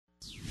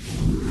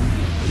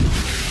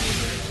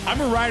I'm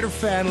a Rider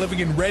fan living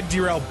in Red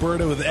Deer,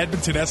 Alberta with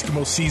Edmonton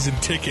Eskimo season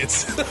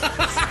tickets.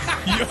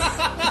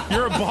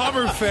 You're a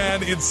Bomber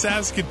fan in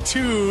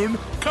Saskatoon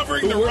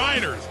covering the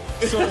Riders.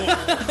 So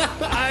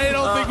I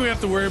don't think we have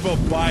to worry about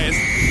bias.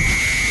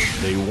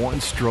 They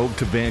once drove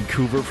to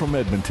Vancouver from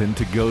Edmonton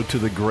to go to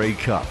the Grey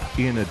Cup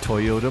in a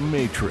Toyota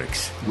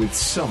Matrix with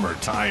summer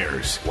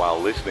tires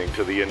while listening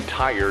to the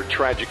entire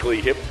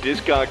Tragically Hip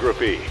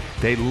discography.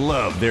 They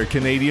love their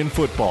Canadian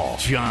football.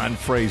 John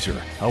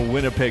Fraser, a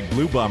Winnipeg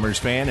Blue Bombers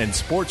fan and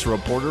sports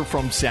reporter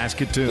from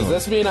Saskatoon. Does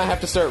this mean I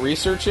have to start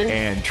researching?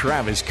 And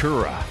Travis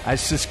Currah, a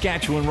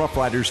Saskatchewan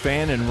Roughriders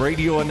fan and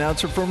radio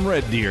announcer from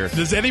Red Deer.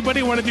 Does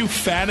anybody want to do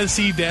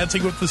fantasy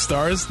Dancing with the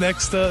Stars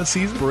next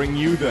season? Bring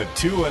you the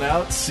 2 and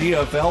Out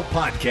CFL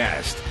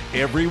Podcast.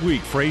 Every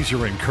week,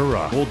 Fraser and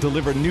Currah will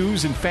deliver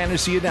news and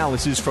fantasy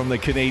analysis from the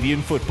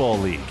Canadian Football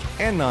League.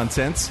 And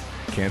nonsense.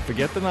 Can't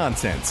forget the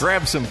nonsense.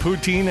 Grab some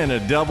poutine and a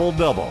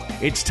double-double.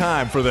 It's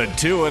time for the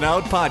 2 and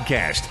Out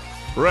Podcast.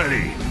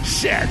 Ready,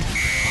 set,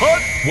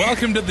 hut.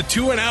 Welcome to the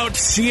 2 and Out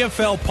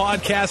CFL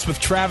Podcast with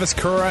Travis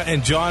Currah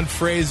and John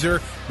Fraser.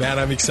 Man,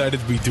 I'm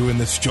excited to be doing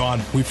this,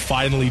 John. We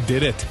finally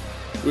did it.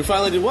 We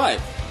finally did what?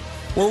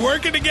 We're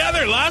working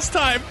together. Last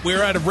time, we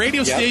were at a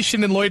radio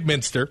station in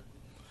Lloydminster.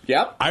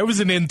 Yep. I was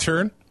an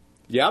intern.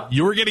 Yep.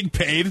 You were getting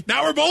paid.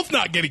 Now we're both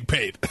not getting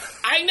paid.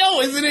 I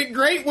know. Isn't it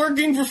great?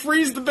 Working for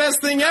free is the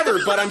best thing ever.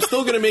 But I'm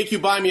still going to make you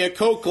buy me a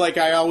Coke like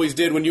I always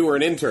did when you were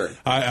an intern.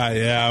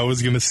 I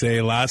was going to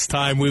say, last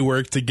time we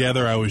worked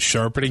together, I was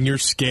sharpening your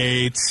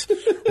skates,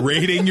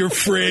 raiding your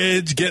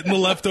fridge, getting the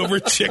leftover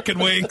chicken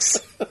wings.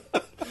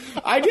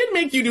 I did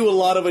make you do a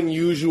lot of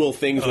unusual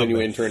things when you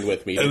interned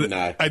with me, didn't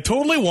I? I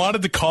totally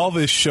wanted to call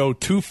this show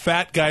Two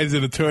Fat Guys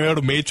in a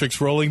Toyota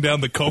Matrix Rolling Down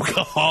the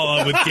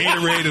Coca-Cola with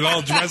Gatorade and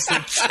all dressed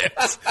in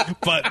chips,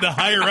 but the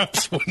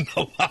higher-ups wouldn't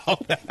allow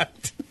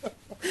that.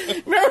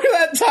 Remember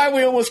that time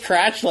we almost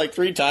crashed like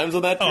 3 times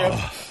on that trip?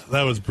 Oh,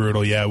 that was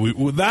brutal, yeah.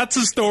 That's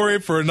a story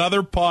for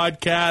another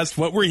podcast.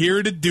 What we're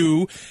here to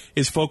do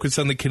is focus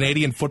on the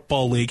Canadian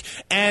Football League.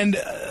 And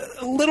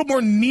a little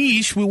more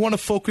niche, we want to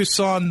focus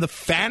on the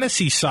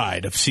fantasy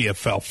side of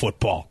CFL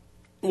football.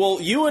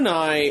 Well, you and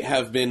I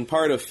have been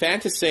part of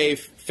fantasy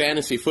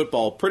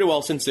football pretty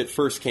well since it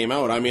first came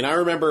out. I mean, I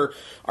remember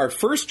our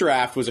first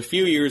draft was a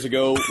few years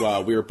ago.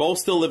 We were both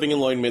still living in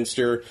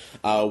Lloydminster.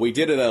 We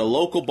did it at a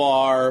local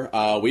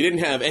bar. We didn't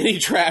have any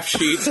draft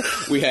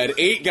sheets. We had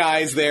 8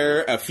 guys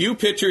there. A few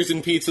pitchers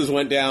and pizzas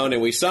went down,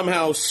 and we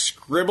somehow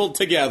scribbled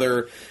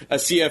together a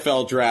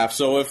CFL draft.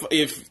 So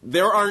if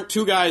there aren't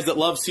 2 guys that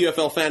love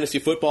CFL fantasy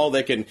football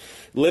that can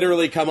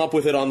literally come up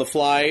with it on the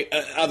fly,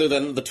 other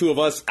than the 2 of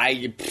us,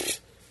 I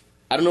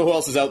don't know who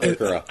else is out there,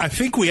 Currah. I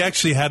think we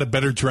actually had a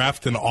better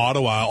draft than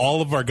Ottawa.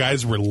 All of our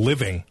guys were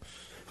living.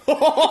 We're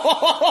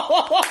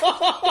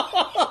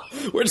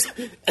just,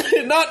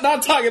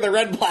 not talking the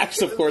Red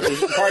Blacks, of course.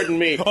 Pardon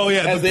me. Oh,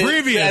 yeah,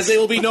 previous. As they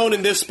will be known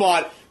in this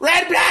spot.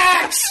 Red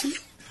Blacks!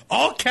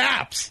 All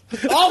caps.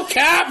 All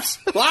caps!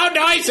 Loud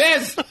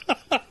noises!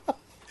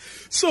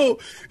 So,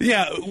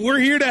 yeah, we're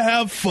here to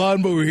have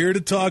fun, but we're here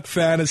to talk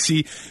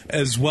fantasy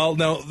as well.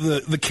 Now,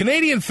 the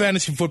Canadian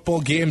fantasy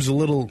football game is a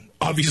little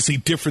obviously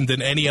different than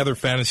any other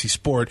fantasy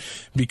sport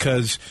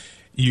because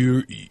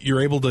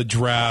you're able to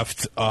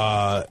draft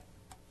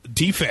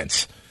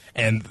defense.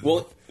 And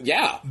well,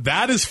 yeah,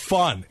 that is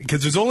fun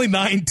because there's only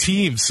 9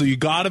 teams, so you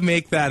got to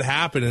make that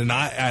happen. And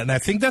I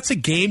think that's a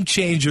game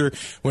changer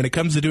when it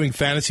comes to doing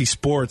fantasy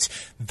sports.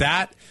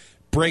 That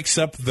breaks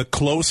up the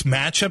close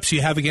matchups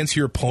you have against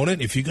your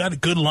opponent. If you got a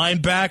good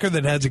linebacker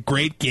that has a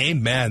great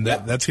game, man,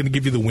 that's going to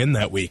give you the win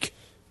that week.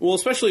 Well,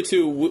 especially,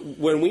 too,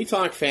 when we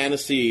talk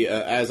fantasy,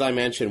 as I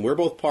mentioned, we're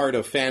both part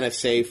of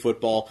Fantasy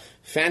Football,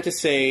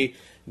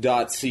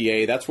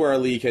 fantasy.ca. That's where our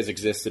league has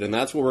existed, and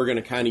that's what we're going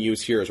to kind of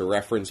use here as a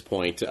reference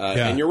point.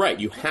 And you're right,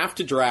 you have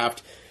to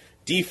draft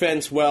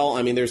defense well.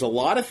 I mean, there's a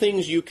lot of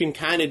things you can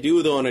kind of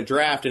do, though, in a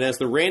draft, and as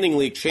the reigning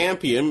league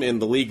champion in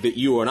the league that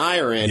you and I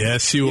are in,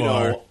 yes, you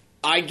are.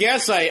 I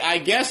guess I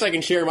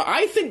can share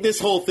I think this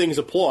whole thing's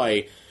a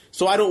ploy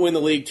so I don't win the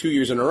league 2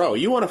 years in a row.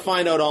 You want to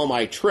find out all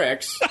my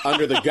tricks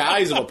under the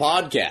guise of a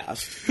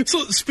podcast.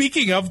 So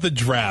speaking of the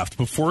draft,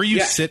 before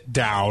you sit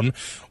down,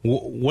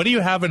 what do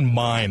you have in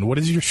mind? What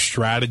is your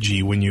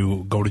strategy when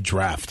you go to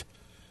draft?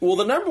 Well,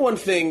 the number one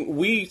thing,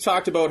 we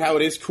talked about how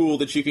it is cool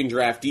that you can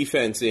draft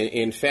defense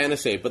in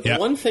fantasy, but the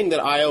one thing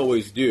that I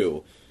always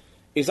do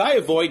is I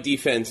avoid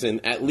defense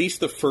in at least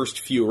the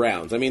first few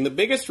rounds. I mean, the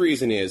biggest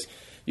reason is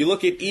you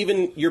look at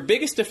even your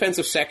biggest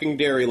defensive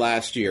secondary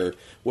last year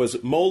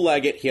was Mo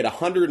Leggett. He had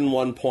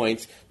 101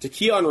 points. To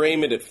Keon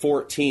Raymond at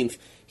 14th,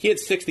 he had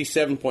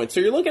 67 points. So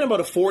you're looking at about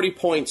a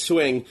 40-point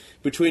swing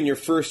between your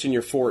first and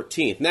your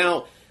 14th.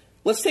 Now,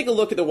 let's take a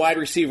look at the wide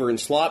receiver and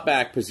slot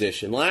back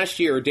position. Last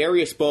year,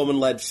 Darius Bowman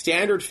led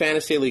standard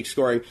fantasy league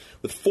scoring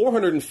with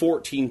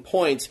 414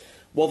 points,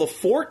 while the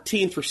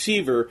 14th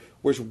receiver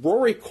was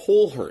Rory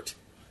Colhart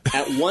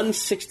at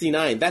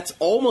 169. That's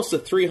almost a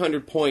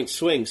 300-point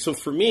swing. So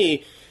for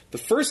me, The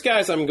first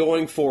guys I'm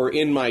going for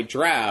in my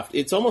draft,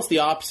 it's almost the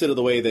opposite of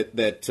the way that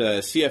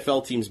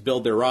CFL teams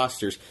build their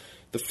rosters.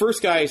 The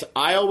first guys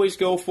I always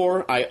go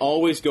for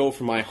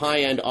my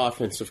high-end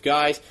offensive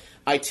guys.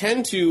 I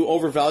tend to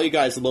overvalue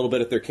guys a little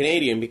bit if they're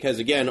Canadian because,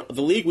 again,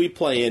 the league we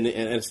play in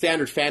a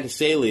standard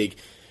fantasy league,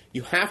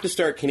 you have to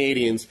start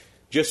Canadians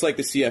just like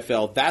the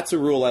CFL. That's a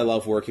rule I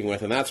love working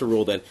with, and that's a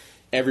rule that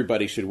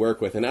everybody should work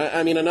with. And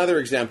I mean, another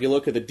example, you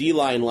look at the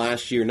D-line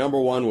last year,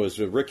 number one was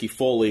Ricky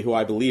Foley, who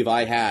I believe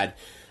I had.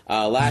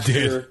 Last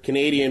year,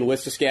 Canadian with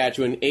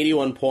Saskatchewan,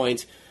 81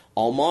 points.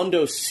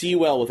 Almondo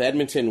Sewell with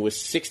Edmonton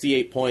was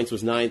 68 points,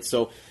 was ninth.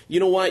 So, you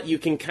know what? You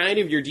can kind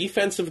of, your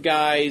defensive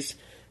guys,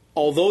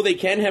 although they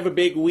can have a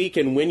big week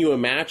and win you a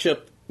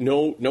matchup,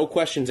 no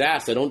questions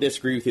asked. I don't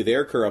disagree with you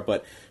there, Currah,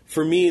 but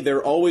for me,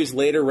 they're always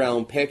later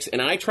round picks,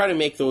 and I try to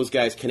make those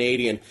guys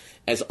Canadian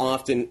as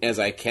often as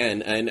I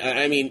can. And,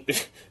 I mean,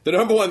 the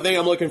number one thing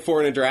I'm looking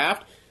for in a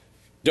draft,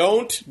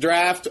 don't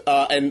draft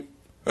an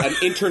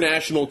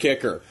international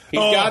kicker. He's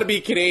got to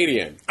be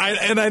Canadian.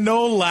 I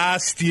know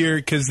last year,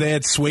 because they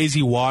had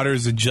Swayze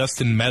Waters and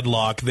Justin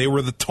Medlock, they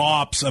were the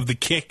tops of the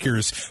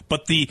kickers.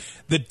 But the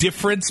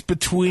difference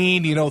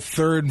between,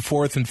 third and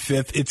fourth and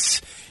fifth,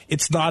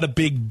 it's not a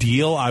big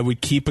deal. I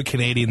would keep a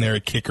Canadian there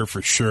at kicker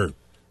for sure.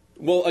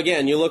 Well,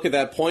 again, you look at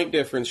that point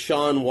difference.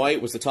 Sean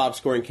White was the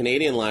top-scoring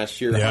Canadian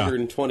last year,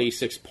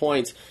 126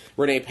 points.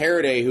 Rene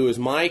Paradis, who was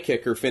my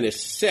kicker,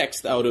 finished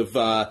sixth out of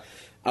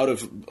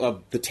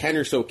the 10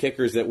 or so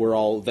kickers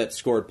that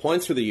scored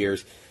points for the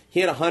years. He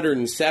had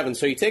 107.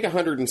 So you take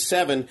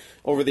 107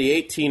 over the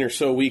 18 or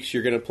so weeks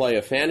you're going to play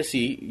a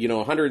fantasy,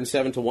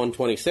 107 to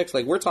 126.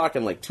 Like, we're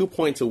talking like 2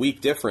 points a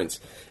week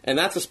difference. And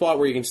that's a spot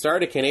where you can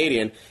start a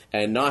Canadian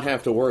and not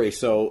have to worry.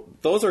 So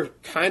those are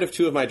kind of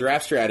two of my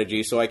draft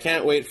strategies. So I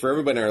can't wait for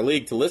everybody in our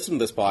league to listen to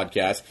this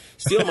podcast,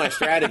 steal my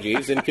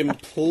strategies, and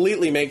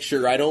completely make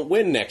sure I don't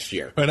win next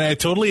year. And I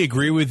totally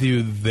agree with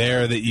you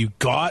there that you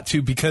got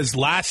to, because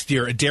last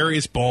year,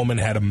 Darius Bowman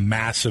had a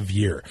massive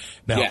year.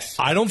 Now, yes.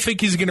 I don't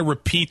think he's going to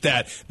repeat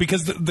that,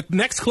 because the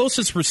next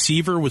closest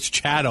receiver was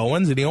Chad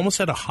Owens, and he almost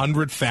had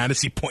 100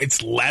 fantasy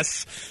points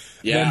less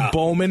than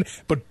Bowman.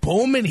 But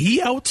Bowman, he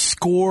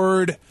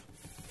outscored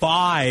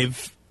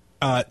 5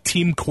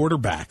 team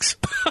quarterbacks.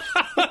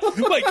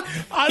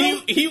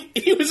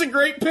 He was a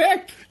great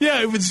pick.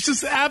 Yeah, it was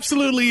just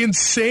absolutely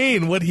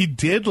insane what he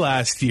did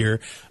last year.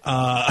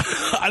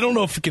 I don't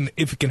know if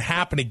it can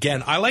happen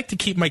again. I like to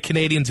keep my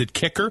Canadians at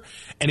kicker,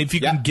 and if you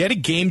can get a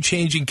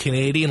game-changing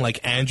Canadian like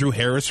Andrew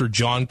Harris or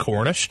John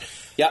Cornish,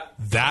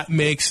 that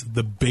makes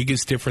the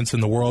biggest difference in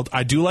the world.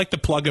 I do like to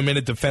plug him in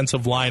at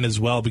defensive line as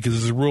well, because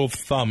as a rule of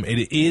thumb,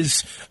 it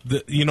is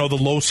the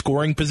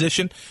low-scoring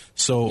position.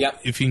 So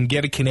if you can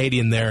get a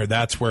Canadian there,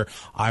 that's where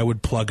I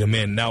would plug him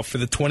in. Now, for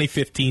the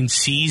 2015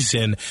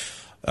 season,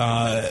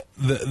 the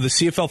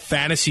CFL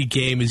fantasy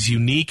game is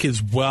unique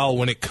as well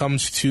when it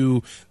comes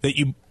to that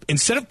you,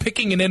 instead of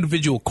picking an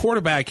individual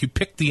quarterback, you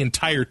pick the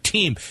entire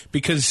team,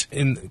 because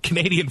in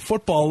Canadian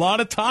football, a lot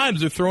of times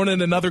they're throwing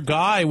in another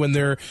guy when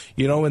they're,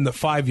 in the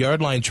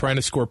 5-yard line trying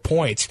to score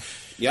points.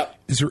 Yep.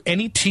 Is there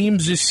any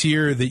teams this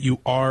year that you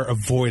are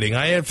avoiding?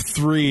 I have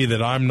 3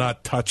 that I'm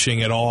not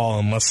touching at all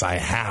unless I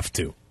have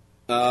to.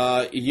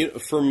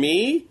 For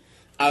me,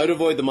 I would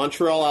avoid the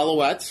Montreal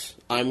Alouettes.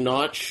 I'm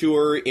not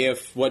sure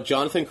if what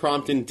Jonathan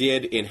Crompton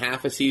did in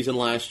half a season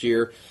last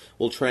year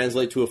will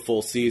translate to a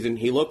full season.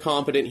 He looked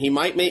competent. He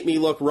might make me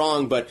look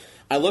wrong, but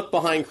I look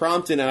behind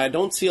Crompton and I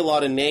don't see a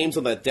lot of names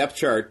on that depth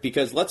chart,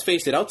 because let's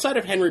face it, outside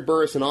of Henry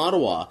Burris in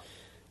Ottawa,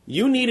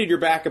 you needed your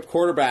backup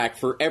quarterback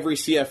for every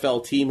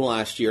CFL team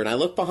last year. And I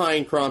look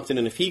behind Crompton,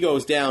 and if he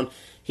goes down,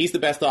 he's the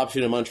best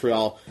option in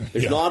Montreal.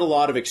 There's not a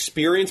lot of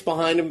experience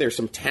behind him. There's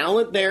some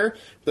talent there,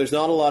 but there's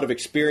not a lot of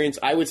experience.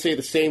 I would say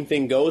the same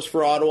thing goes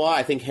for Ottawa.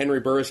 I think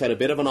Henry Burris had a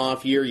bit of an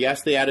off year.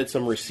 Yes, they added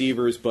some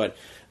receivers, but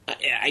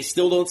I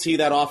still don't see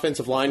that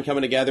offensive line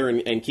coming together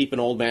and keeping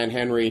old man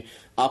Henry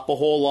up a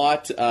whole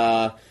lot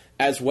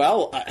as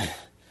well.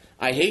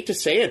 I hate to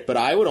say it, but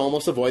I would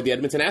almost avoid the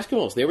Edmonton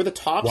Eskimos. They were the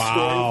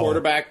top-scoring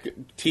quarterback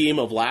team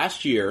of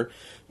last year,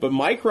 but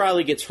Mike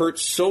Riley gets hurt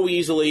so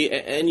easily,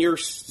 and you're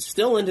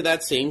still into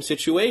that same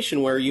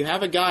situation where you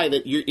have a guy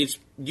that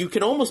you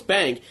can almost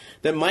bank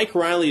that Mike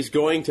Riley's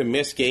going to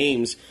miss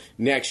games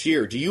next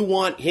year. Do you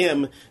want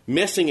him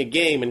missing a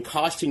game and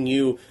costing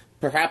you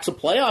perhaps a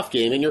playoff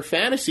game in your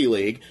fantasy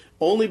league,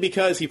 only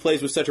because he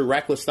plays with such a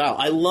reckless style?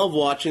 I love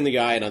watching the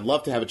guy, and I'd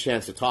love to have a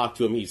chance to talk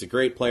to him. He's a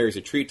great player. He's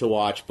a treat to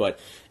watch. But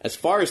as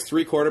far as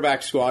 3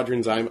 quarterback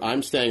squadrons,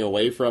 I'm staying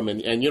away from.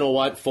 And you know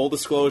what? Full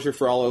disclosure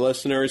for all our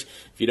listeners,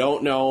 if you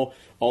don't know,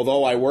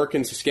 although I work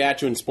in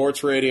Saskatchewan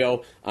sports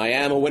radio, I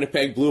am a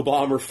Winnipeg Blue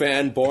Bomber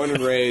fan, born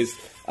and raised.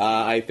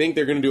 I think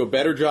they're going to do a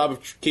better job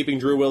of keeping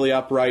Drew Willie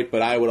upright,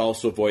 but I would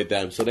also avoid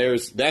them. So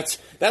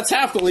that's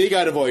half the league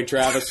I'd avoid,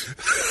 Travis.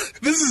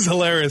 This is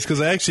hilarious,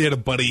 because I actually had a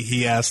buddy,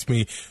 he asked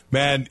me,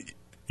 man,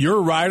 You're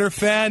a Rider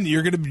fan.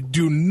 You're going to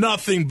do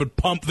nothing but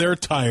pump their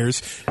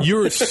tires.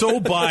 You're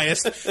so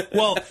biased.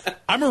 Well,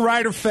 I'm a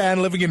Rider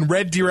fan living in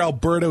Red Deer,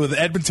 Alberta with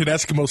Edmonton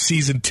Eskimo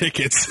season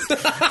tickets.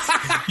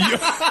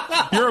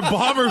 You're a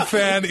Bomber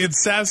fan in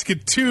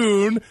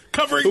Saskatoon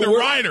covering the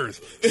Riders.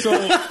 So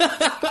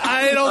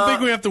I don't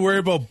think we have to worry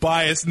about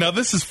bias. Now,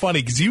 this is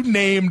funny because you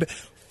named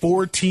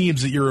 4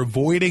 teams that you're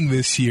avoiding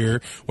this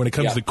year when it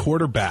comes to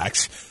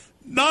quarterbacks.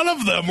 None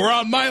of them were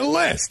on my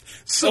list.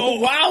 So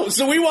wow.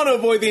 So we want to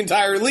avoid the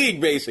entire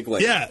league,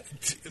 basically. Yeah.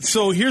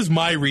 So here's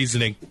my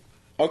reasoning.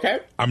 Okay.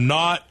 I'm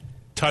not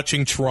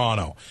touching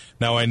Toronto.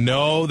 Now, I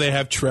know they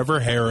have Trevor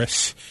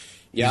Harris.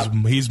 Yeah.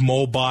 He's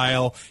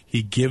mobile.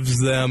 He gives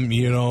them,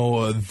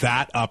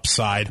 that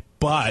upside.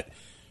 But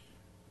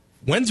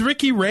when's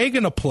Ricky Ray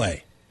going to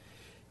play?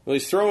 Well,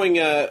 he's throwing,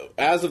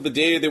 as of the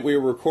day that we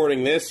were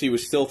recording this, he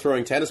was still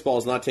throwing tennis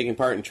balls, not taking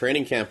part in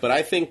training camp. But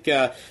I think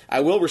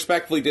I will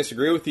respectfully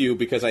disagree with you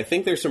because I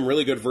think there's some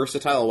really good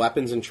versatile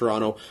weapons in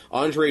Toronto.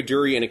 Andre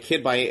Dury and a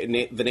kid by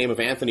the name of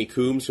Anthony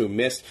Coombs, who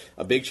missed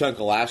a big chunk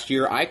of last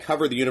year. I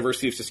covered the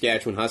University of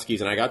Saskatchewan Huskies,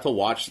 and I got to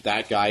watch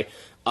that guy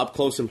up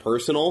close and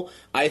personal.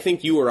 I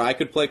think you or I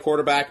could play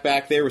quarterback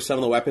back there with some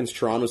of the weapons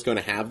Toronto's going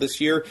to have this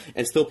year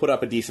and still put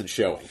up a decent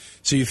showing.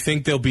 So you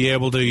think they'll be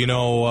able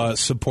to,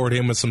 support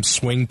him with some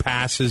swing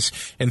passes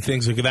and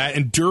things like that?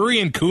 And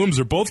Dury and Coombs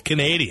are both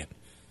Canadian.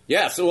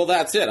 Yeah, so well,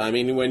 that's it. I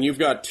mean, when you've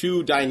got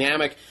 2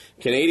 dynamic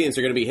Canadians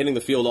are going to be hitting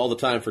the field all the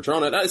time for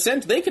Toronto,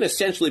 they can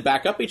essentially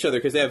back up each other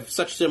because they have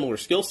such similar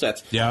skill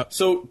sets. Yeah.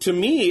 So to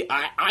me,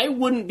 I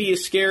wouldn't be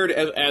as scared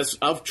as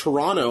of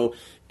Toronto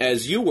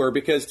as you were,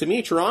 because to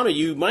me, Toronto,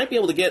 you might be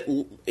able to get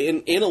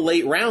in a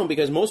late round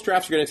because most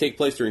drafts are going to take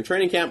place during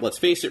training camp. Let's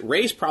face it,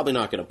 Ray's probably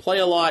not going to play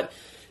a lot.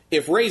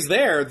 If Ray's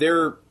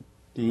there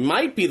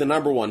might be the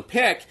number 1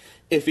 pick.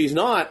 If he's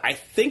not, I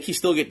think he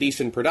still get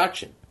decent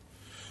production.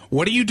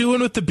 What are you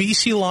doing with the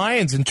BC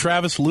Lions and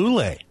Travis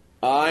Lulay?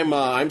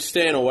 I'm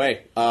staying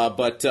away.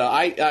 But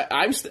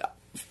I'm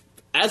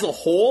as a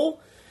whole,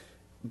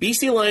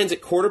 BC Lions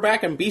at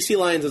quarterback and BC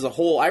Lions as a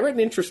whole. I read an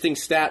interesting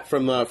stat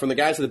from the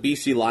guys at the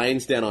BC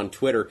Lions Den on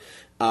Twitter.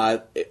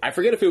 I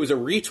forget if it was a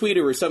retweet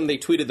or something they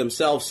tweeted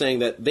themselves, saying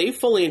that they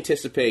fully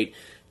anticipate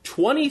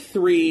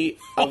 23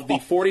 of the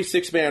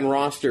 46-man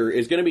roster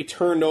is going to be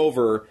turned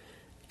over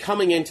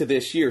coming into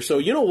this year. So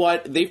you know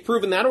what? They've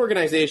proven that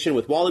organization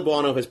with Wally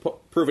Buono has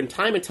proven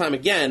time and time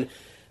again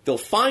they'll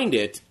find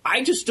it.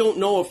 I just don't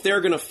know if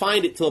they're going to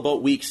find it till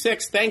about week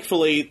 6.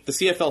 Thankfully, the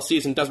CFL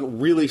season doesn't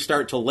really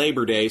start till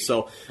Labor Day,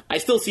 so I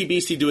still see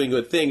BC doing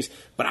good things,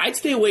 but I'd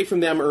stay away from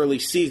them early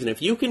season.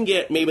 If you can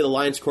get maybe the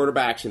Lions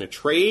quarterbacks in a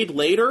trade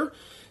later,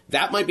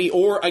 that might be,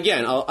 or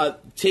again, I'll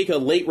take a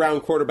late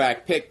round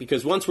quarterback pick,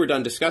 because once we're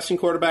done discussing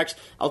quarterbacks,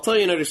 I'll tell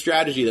you another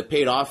strategy that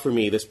paid off for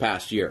me this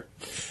past year.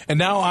 And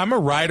now I'm a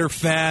Rider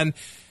fan,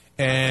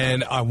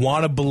 and I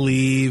want to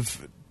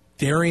believe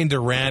Darian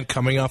Durant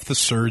coming off the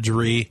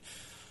surgery.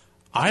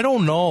 I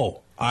don't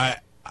know. I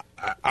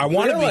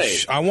want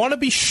to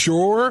be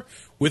sure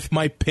with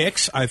my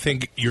picks. I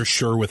think you're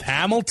sure with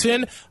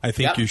Hamilton. I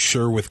think you're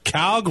sure with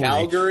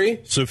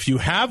Calgary. So if you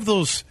have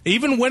those,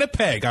 even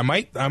Winnipeg, I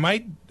might,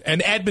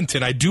 and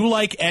Edmonton. I do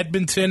like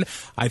Edmonton.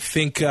 I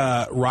think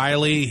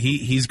Riley,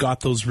 he's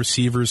got those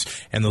receivers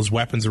and those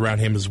weapons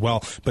around him as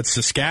well. But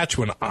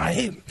Saskatchewan,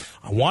 I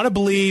want to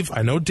believe.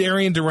 I know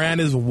Darian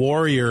Durant is a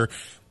warrior,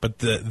 but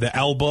the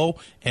elbow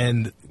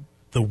and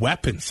the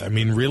weapons, I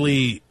mean,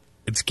 really,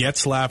 it's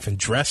Getzlaff and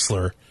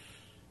Dressler.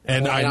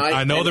 And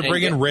I know they're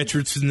bringing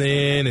Richardson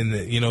in and,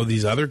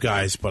 these other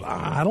guys, but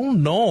I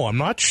don't know. I'm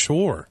not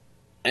sure.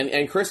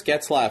 And Chris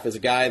Getzlaff is a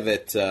guy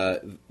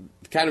that,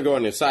 kind of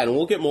going aside, and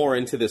we'll get more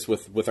into this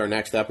with our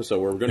next episode,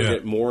 where we're going to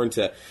get more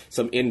into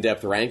some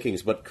in-depth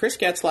rankings. But Chris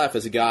Getzlaff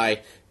is a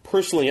guy,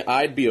 personally,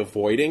 I'd be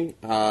avoiding.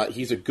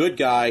 He's a good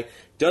guy,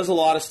 does a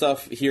lot of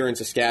stuff here in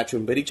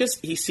Saskatchewan, but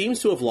he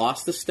seems to have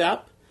lost the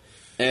step.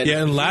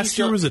 And last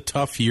year was a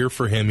tough year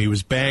for him. He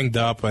was banged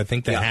up. I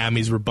think the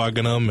hammies were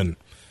bugging him.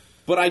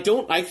 But I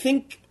don't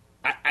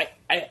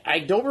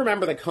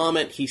remember the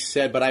comment he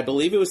said, but I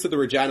believe it was to the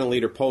Regina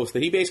Leader Post,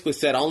 that he basically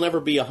said, I'll never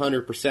be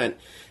 100%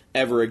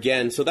 ever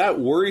again. So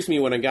that worries me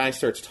when a guy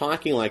starts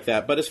talking like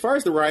that. But as far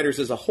as the Riders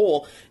as a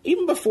whole,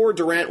 even before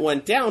Durant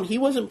went down, he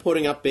wasn't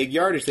putting up big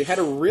yardage. They had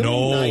a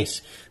really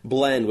nice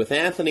blend with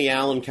Anthony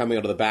Allen coming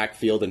out of the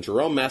backfield, and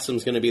Jerome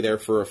Messham's going to be there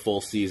for a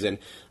full season.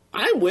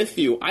 I'm with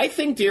you. I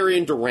think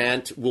Darian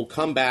Durant will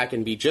come back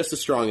and be just as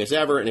strong as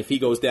ever, and if he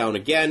goes down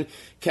again,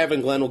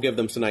 Kevin Glenn will give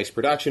them some nice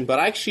production. But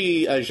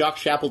actually, Jacques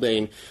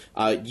Chapeldane,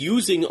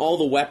 using all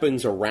the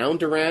weapons around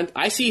Durant,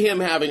 I see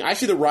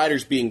the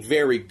Riders being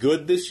very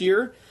good this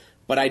year,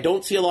 but I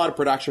don't see a lot of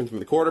production from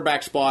the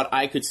quarterback spot.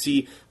 I could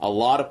see a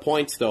lot of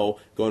points, though,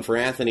 going for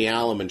Anthony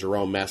Allen and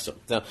Jerome Messam.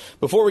 Now,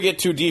 before we get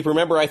too deep,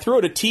 remember, I threw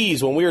out a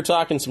tease when we were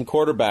talking some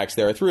quarterbacks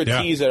there. I threw a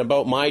tease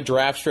about my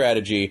draft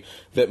strategy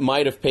that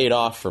might have paid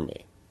off for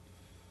me.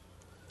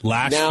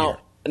 Last year.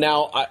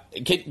 Now,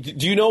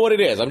 do you know what it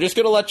is? I'm just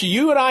going to let you.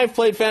 You and I have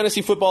played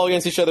fantasy football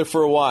against each other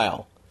for a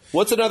while.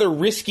 What's another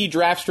risky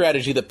draft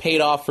strategy that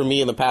paid off for me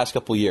in the past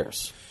couple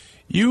years?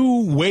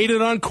 You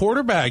waited on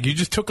quarterback. You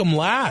just took him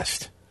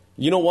last.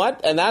 You know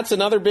what? And that's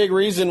another big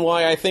reason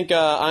why I think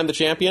I'm the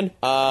champion.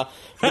 But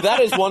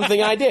that is one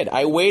thing I did.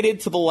 I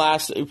waited to the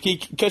last,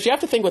 because you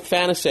have to think with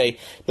fantasy,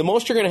 the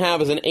most you're going to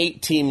have is an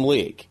 8-team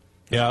league.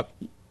 Yep.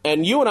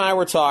 And you and I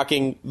were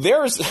talking,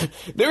 there's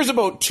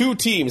about 2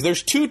 teams.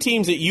 There's 2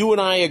 teams that you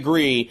and I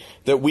agree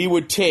that we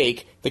would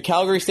take, the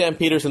Calgary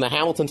Stampeders and the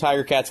Hamilton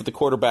Tiger Cats at the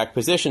quarterback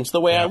positions. The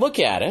way I look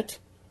at it,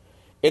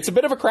 it's a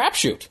bit of a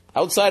crapshoot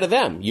outside of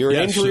them. You're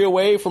an injury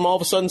away from all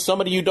of a sudden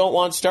somebody you don't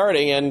want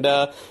starting. And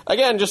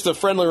again, just a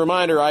friendly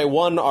reminder, I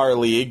won our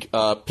league,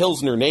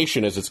 Pilsner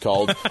Nation as it's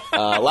called,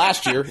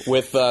 last year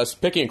with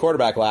picking a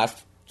quarterback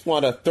last. Just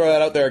want to throw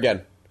that out there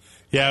again.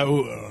 Yeah,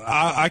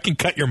 I can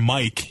cut your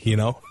mic, you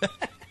know.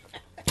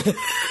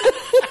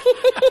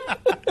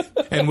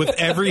 And with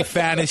every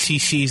fantasy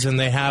season,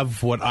 they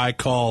have what I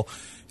call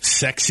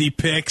sexy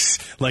picks.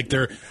 Like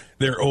they're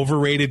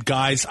overrated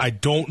guys. I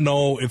don't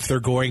know if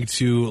they're going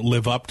to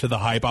live up to the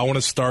hype. I want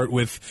to start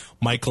with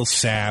Michael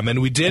Sam.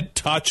 And we did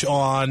touch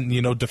on,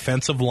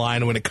 defensive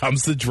line when it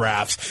comes to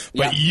drafts.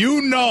 But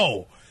you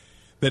know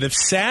that if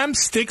Sam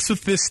sticks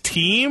with this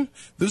team,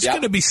 there's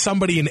going to be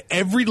somebody in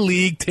every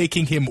league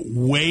taking him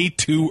way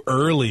too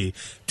early.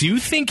 Do you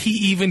think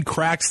he even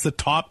cracks the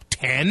top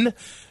 10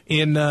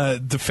 in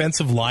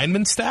defensive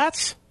lineman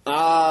stats?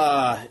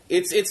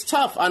 It's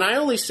tough, and I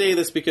only say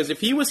this because if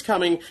he was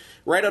coming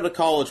right out of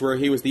college where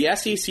he was the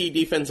SEC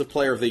Defensive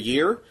Player of the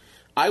Year,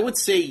 I would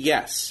say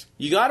yes.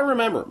 You got to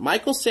remember,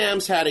 Michael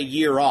Sam's had a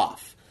year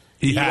off.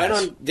 He went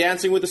on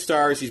Dancing with the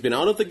Stars. He's been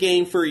out of the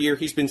game for a year.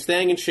 He's been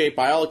staying in shape.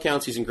 By all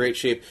accounts, he's in great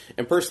shape.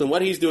 And personally,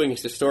 what he's doing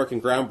is historic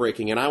and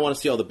groundbreaking, and I want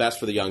to see all the best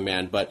for the young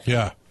man. But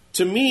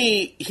to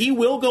me, he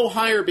will go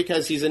higher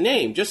because he's a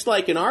name. Just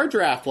like in our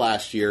draft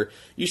last year,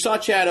 you saw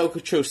Chad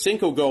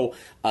Ochocinco go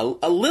a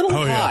little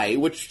high,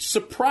 which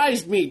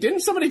surprised me.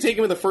 Didn't somebody take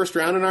him in the first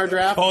round in our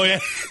draft? Oh, yeah.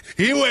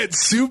 He went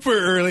super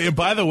early. And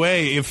by the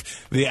way,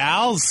 if the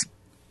Owls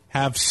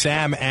have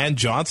Sam and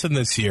Johnson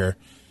this year,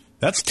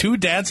 that's 2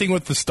 Dancing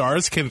with the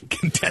Stars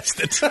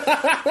contestants.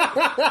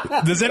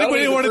 Does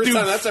anybody want to do?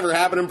 Time that's ever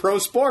happened in pro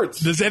sports.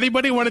 Does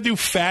anybody want to do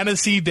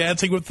fantasy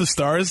Dancing with the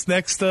Stars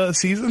next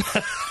season?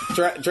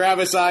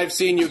 Travis, I've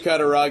seen you cut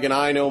a rug, and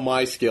I know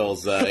my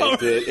skills.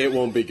 It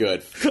won't be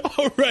good.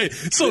 All right,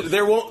 so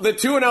the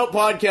 2 and Out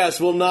podcast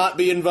will not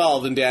be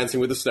involved in Dancing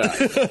with the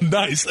Stars.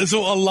 Nice.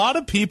 So a lot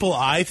of people,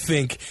 I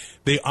think,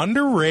 they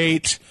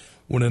underrate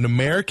when an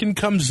American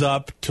comes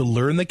up to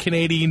learn the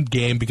Canadian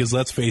game, because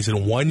let's face it,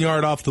 1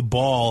 yard off the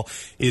ball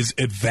is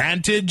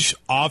advantage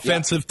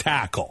offensive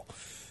tackle.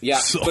 Yeah,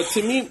 but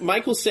to me,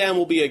 Michael Sam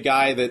will be a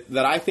guy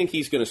that I think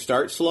he's going to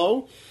start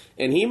slow,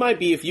 and he might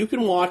be, if you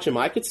can watch him,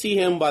 I could see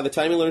him by the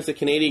time he learns the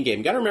Canadian game.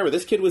 You got to remember,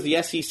 this kid was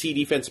the SEC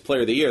Defensive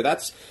Player of the Year.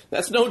 That's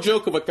no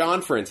joke of a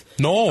conference.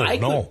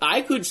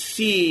 I could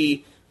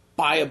see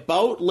by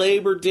about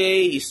Labor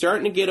Day, he's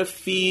starting to get a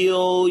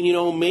feel.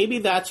 Maybe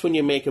that's when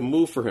you make a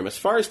move for him. As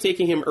far as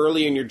taking him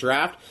early in your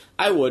draft,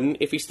 I wouldn't.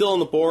 If he's still on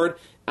the board,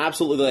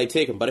 absolutely I'd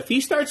take him. But if he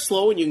starts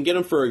slow and you can get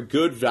him for a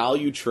good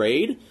value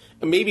trade,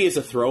 and maybe as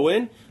a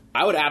throw-in,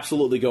 I would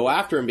absolutely go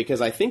after him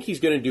because I think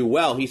he's going to do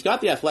well. He's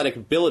got the athletic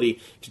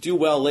ability to do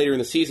well later in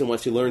the season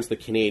once he learns the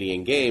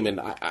Canadian game. And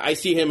I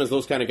see him as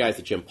those kind of guys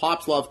that Jim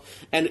Pops love.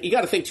 And you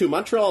got to think, too,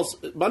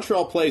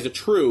 Montreal plays a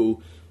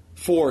true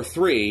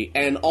 4-3,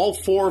 and all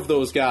 4 of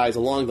those guys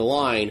along the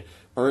line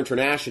are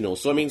international.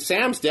 So, I mean,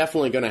 Sam's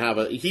definitely going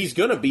to he's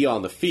going to be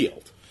on the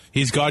field.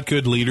 He's got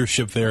good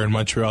leadership there in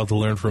Montreal to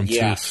learn from,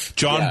 too.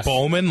 John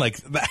Bowman,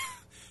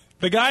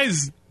 the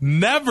guy's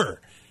never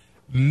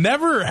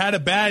had a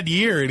bad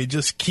year, and he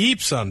just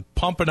keeps on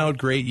pumping out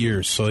great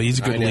years. So he's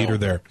a good leader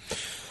there.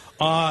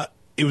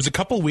 It was a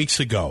couple weeks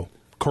ago.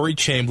 Corey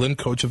Chamberlain,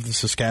 coach of the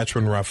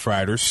Saskatchewan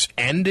Roughriders,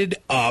 ended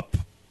up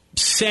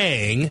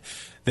saying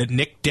that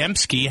Nick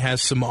Dembski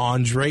has some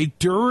Andre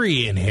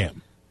Dury in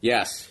him.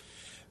 Yes.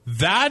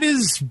 That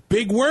is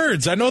big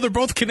words. I know they're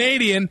both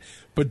Canadian,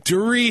 but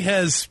Dury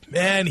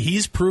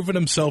he's proven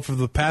himself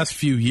over the past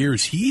few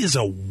years. He is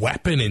a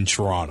weapon in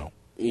Toronto.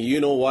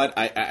 You know what?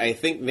 I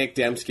think Nick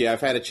Dembski,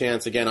 I've had a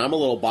chance, again, I'm a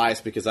little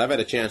biased because I've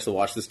had a chance to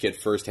watch this kid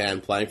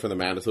firsthand playing for the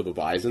Manitoba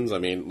Bisons. I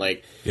mean,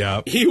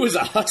 he was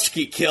a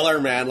Husky killer,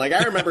 man.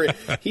 I remember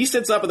he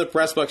sits up in the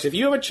press box. If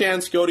you have a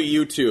chance, go to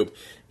YouTube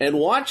and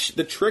watch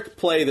the trick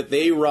play that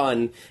they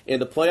run in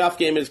the playoff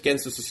game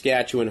against the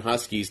Saskatchewan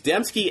Huskies.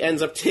 Dembski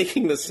ends up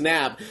taking the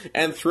snap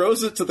and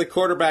throws it to the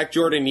quarterback,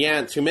 Jordan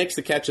Yantz, who makes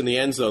the catch in the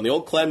end zone, the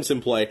old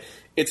Clemson play.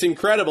 It's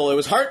incredible. It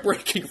was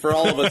heartbreaking for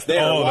all of us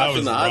there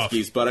watching the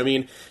Huskies. Rough. But, I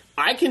mean,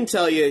 I can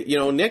tell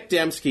you, Nick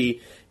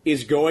Dembski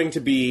is going to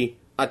be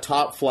a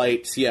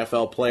top-flight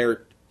CFL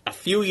player a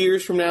few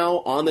years from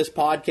now on this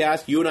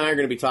podcast. You and I are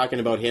going to be talking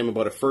about him,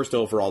 about a first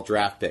overall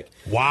draft pick.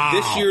 Wow.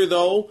 This year,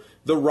 though,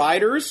 the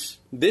Riders,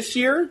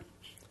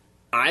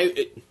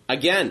 I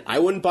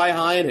wouldn't buy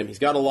high on him. He's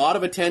got a lot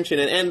of attention.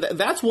 And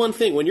that's one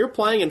thing. When you're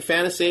playing in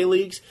fantasy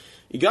leagues,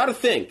 you got to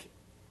think.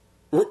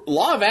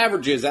 Law of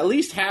averages, at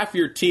least half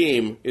your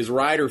team is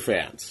Rider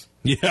fans.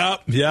 Yeah.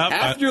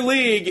 Half your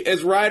league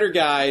is Rider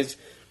guys.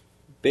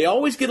 they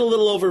always get a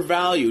little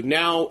overvalued.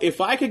 Now,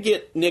 if I could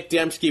get Nick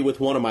Dembski with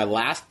one of my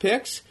last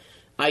picks,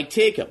 I'd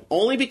take him.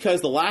 Only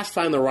because the last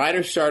time the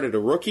Riders started a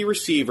rookie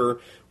receiver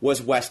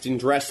was Weston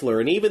Dressler.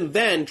 And even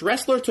then,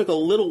 Dressler took a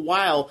little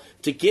while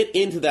to get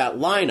into that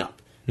lineup.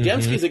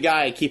 Dembski's a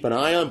guy I keep an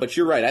eye on, but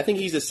you're right. I think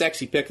he's a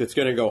sexy pick that's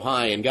going to go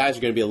high, and guys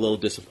are going to be a little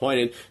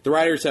disappointed. The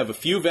Riders have a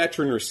few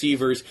veteran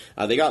receivers.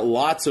 They got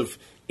lots of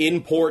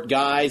import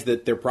guys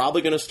that they're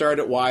probably going to start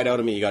at wide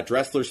out. I mean, you got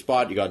Dressler's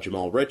spot, you got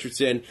Jamal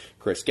Richardson,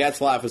 Chris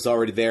Getzlaff is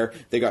already there.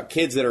 They got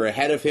kids that are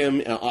ahead of him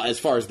as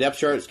far as depth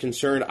chart is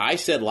concerned. I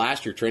said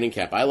last year training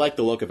camp, I like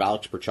the look of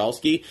Alex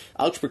Perchalski.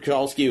 Alex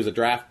Perchalski was a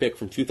draft pick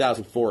from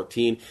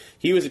 2014.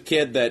 He was a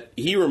kid that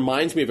he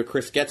reminds me of a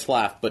Chris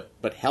Getzlaff,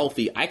 but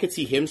healthy. I could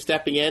see him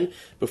stepping in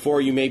before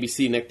you maybe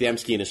see Nick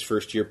Dembski in his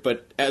first year.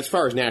 But as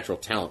far as natural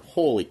talent,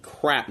 holy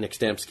crap, Nick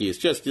Dembski is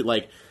just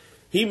like...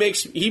 He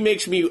makes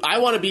me. I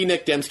want to be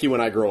Nick Dembski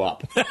when I grow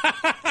up.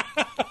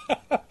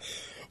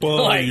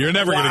 Well, you're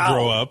never going to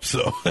grow up,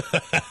 so.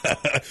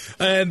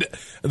 And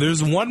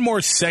there's one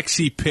more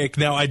sexy pick.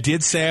 Now, I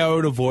did say I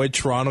would avoid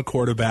Toronto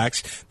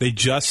quarterbacks. They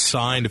just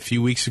signed a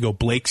few weeks ago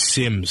Blake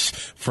Sims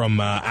from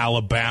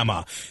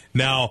Alabama.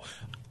 Now,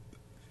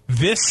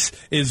 this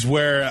is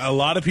where a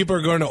lot of people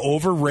are going to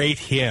overrate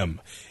him,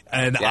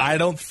 and I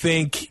don't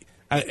think.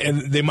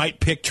 And they might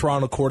pick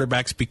Toronto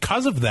quarterbacks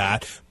because of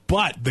that.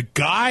 But the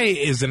guy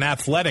is an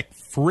athletic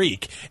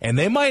freak, and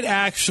they might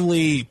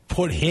actually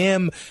put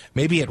him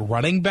maybe at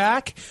running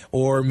back,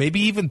 or maybe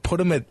even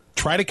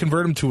try to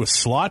convert him to a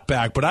slot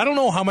back. But I don't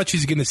know how much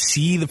he's going to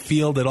see the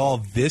field at all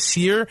this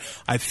year.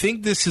 I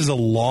think this is a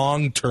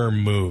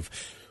long-term move.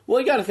 Well,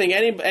 you got to think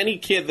any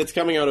kid that's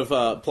coming out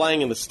of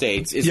playing in the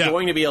States is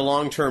going to be a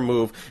long-term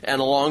move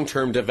and a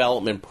long-term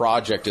development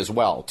project as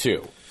well,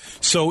 too.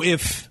 So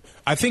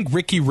I think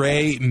Ricky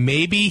Ray,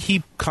 maybe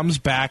he comes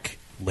back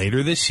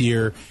later this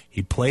year,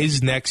 he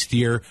plays next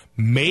year,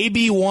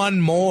 maybe one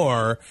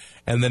more,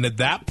 and then at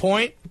that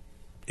point,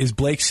 is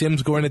Blake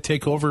Sims going to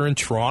take over in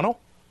Toronto?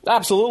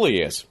 Absolutely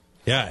he is.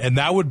 Yeah, and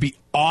that would be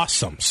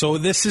awesome. So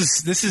this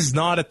is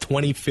not a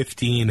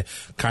 2015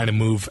 kind of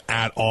move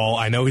at all.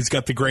 I know he's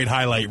got the great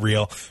highlight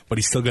reel, but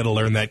he's still got to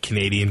learn that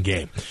Canadian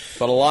game.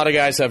 But a lot of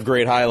guys have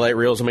great highlight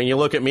reels. I mean, you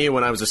look at me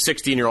when I was a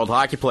 16-year-old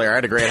hockey player, I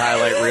had a great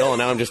highlight reel, and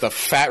now I'm just a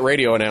fat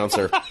radio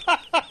announcer.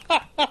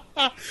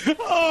 Oh,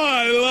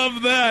 I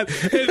love that.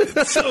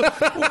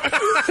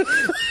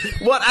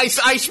 What I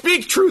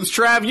speak truths,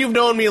 Trav. You've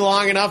known me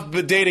long enough,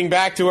 but dating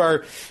back to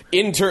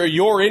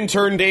your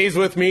intern days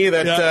with me,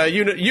 that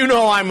you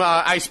know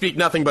I speak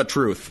nothing but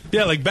truth.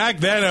 Yeah, like back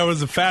then I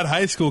was a fat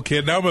high school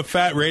kid. Now I'm a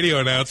fat radio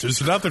announcer,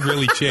 so nothing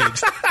really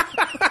changed.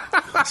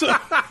 So,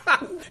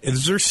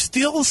 is there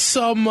still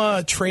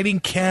some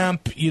training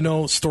camp,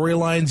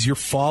 storylines you're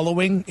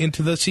following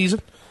into the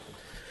season?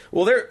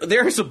 Well,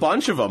 there's a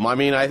bunch of them. I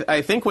mean,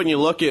 I think when you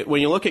look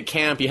at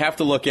camp, you have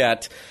to look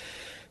at.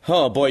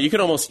 Oh boy, you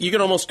can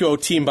almost go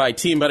team by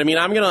team. But I mean,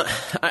 I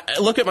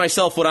look at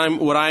myself what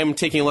I'm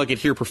taking a look at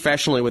here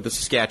professionally with the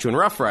Saskatchewan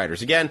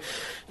Roughriders. Again,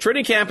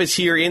 training camp is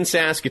here in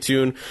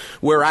Saskatoon,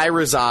 where I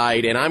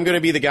reside, and I'm going to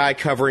be the guy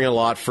covering a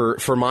lot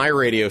for my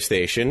radio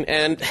station.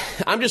 And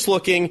I'm just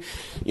looking.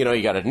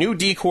 You got a new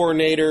D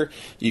coordinator,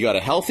 you got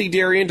a healthy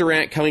Darian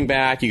Durant coming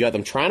back, you got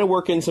them trying to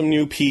work in some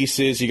new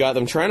pieces, you got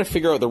them trying to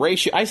figure out the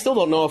ratio. I still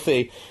don't know if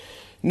they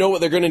know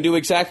what they're going to do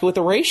exactly with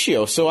the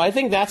ratio. So I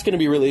think that's going to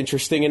be really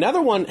interesting.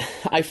 Another one,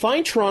 I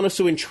find Toronto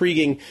so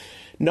intriguing,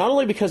 not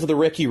only because of the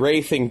Ricky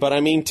Ray thing, but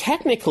I mean,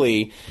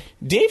 technically,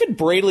 David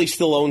Braley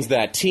still owns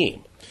that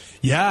team.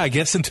 Yeah, I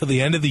guess until the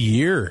end of the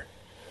year.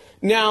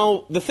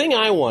 Now, the thing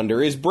I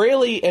wonder is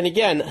Braley, and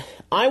again,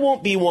 I'm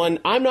not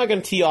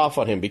going to tee off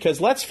on him,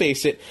 because let's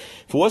face it,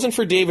 if it wasn't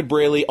for David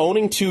Braley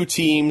owning two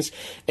teams,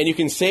 and you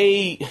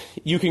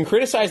can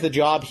criticize the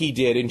job he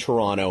did in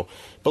Toronto,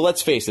 but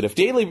let's face it, if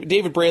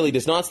David Braley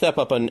does not step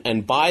up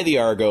and buy the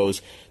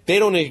Argos, they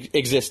don't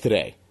exist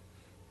today.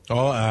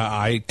 Oh,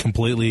 I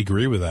completely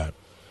agree with that.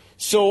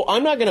 So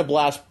I'm not going to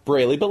blast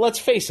Braley, but let's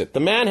face it, the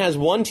man has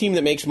one team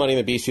that makes money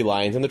in the BC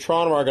Lions, and the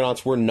Toronto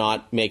Argonauts were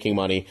not making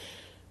money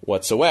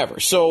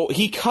whatsoever. So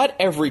he cut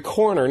every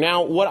corner.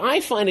 Now, what I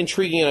find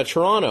intriguing out of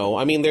Toronto,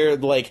 I mean, their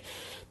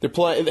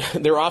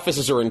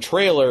offices are in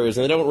trailers,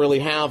 and they don't really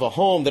have a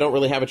home. They don't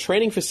really have a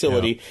training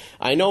facility. Yeah.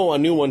 I know a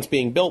new one's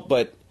being built,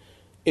 but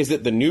is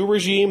it the new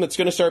regime that's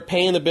going to start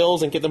paying the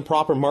bills and give them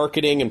proper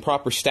marketing and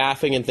proper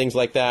staffing and things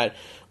like that?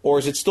 Or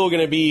is it still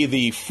going to be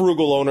the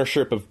frugal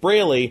ownership of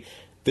Braley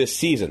this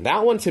season?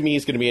 That one, to me,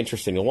 is going to be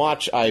interesting to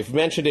watch. I've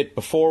mentioned it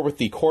before with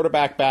the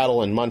quarterback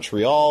battle in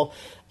Montreal.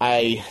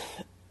 I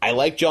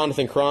like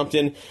Jonathan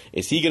Crompton.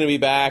 Is he going to be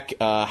back?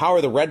 How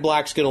are the Red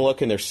Blacks going to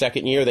look in their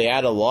second year? They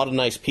added a lot of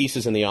nice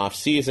pieces in the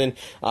offseason.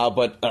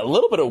 But a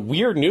little bit of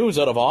weird news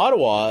out of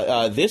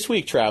Ottawa this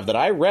week, Trav, that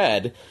I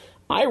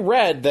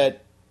read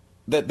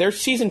that their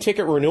season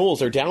ticket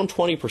renewals are down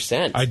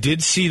 20%. I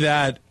did see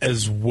that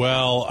as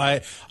well.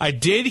 I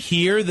did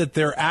hear that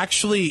they're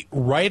actually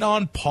right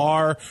on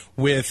par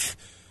with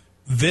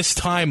this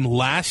time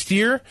last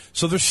year.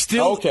 So there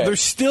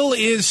still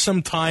is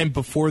some time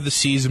before the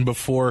season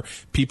before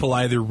people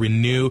either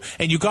renew.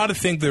 And you got to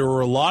think there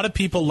were a lot of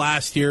people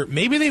last year,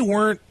 maybe they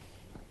weren't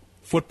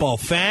football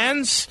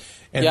fans,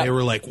 and they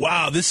were like,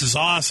 wow, this is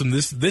awesome.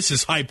 This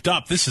is hyped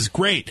up. This is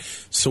great.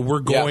 So we're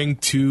going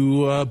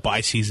to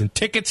buy season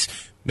tickets.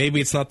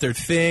 Maybe it's not their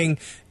thing.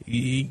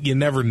 You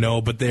never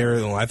know, but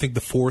they're, I think,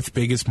 the fourth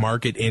biggest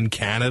market in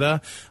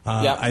Canada.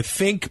 I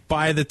think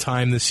by the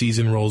time the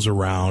season rolls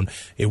around,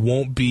 it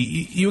won't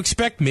be. You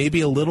expect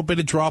maybe a little bit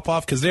of drop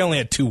off because they only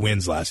had 2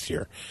 wins last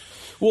year.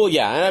 Well,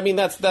 yeah, and I mean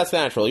that's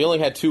natural. You only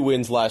had 2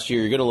 wins last year.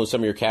 You're going to lose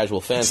some of your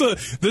casual fans. So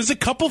there's a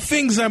couple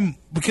things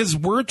because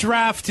we're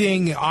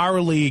drafting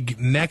our league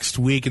next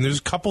week, and there's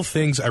a couple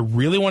things I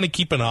really want to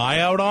keep an eye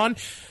out on.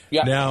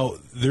 Yeah. Now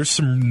there's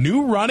some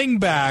new running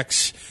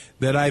backs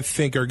that I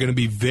think are going to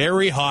be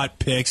very hot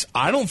picks.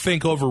 I don't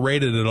think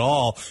overrated at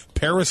all.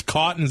 Paris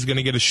Cotton's going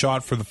to get a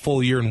shot for the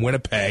full year in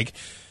Winnipeg.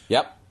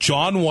 Yep.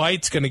 John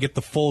White's going to get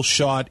the full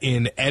shot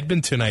in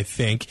Edmonton, I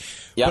think.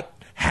 Yep.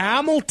 But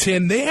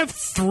Hamilton, they have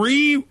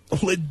 3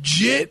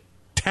 legit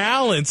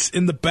talents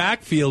in the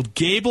backfield,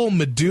 Gable,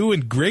 Madu,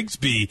 and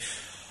Grigsby.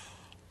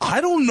 I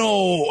don't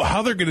know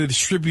how they're going to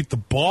distribute the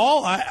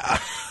ball.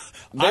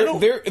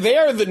 They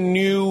are the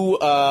new...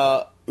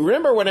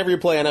 remember whenever you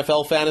play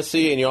NFL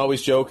fantasy and you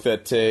always joke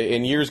that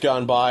in years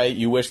gone by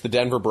you wish the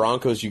Denver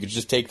Broncos, you could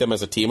just take them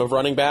as a team of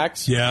running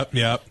backs?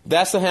 Yeah.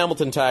 That's the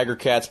Hamilton Tiger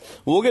Cats.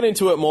 We'll get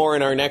into it more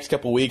in our next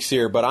couple weeks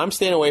here, but I'm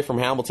staying away from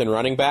Hamilton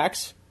running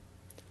backs.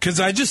 Because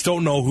I just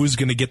don't know who's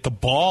going to get the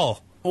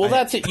ball. Well,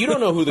 that's it. You don't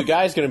know who the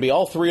guy's going to be.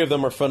 All 3 of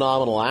them are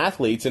phenomenal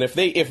athletes, and if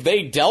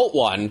they dealt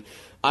one,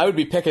 I would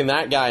be picking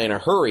that guy in a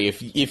hurry.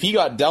 If he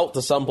got dealt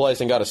to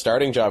someplace and got a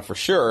starting job for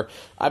sure,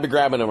 I'd be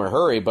grabbing him in a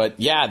hurry. But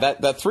yeah,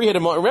 that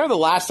 3-headed monster. Remember the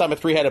last time a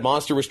 3-headed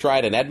monster was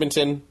tried in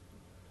Edmonton?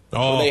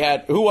 Oh, they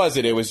had, who was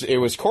it? It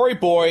was Corey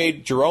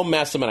Boyd, Jerome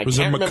Messam, and I can't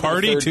remember the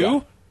third McCarty too?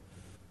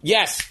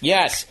 guy.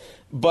 Yes.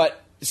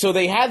 But so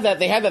they had that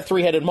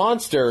 3-headed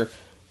monster,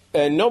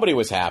 and nobody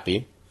was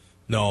happy.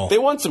 No, they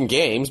won some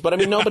games, but I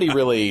mean nobody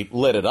really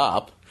lit it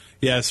up.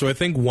 Yeah, so I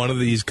think one of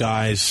these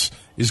guys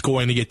is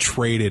going to get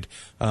traded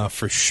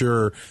for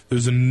sure.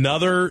 There's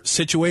another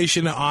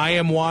situation I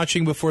am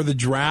watching before the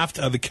draft,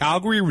 the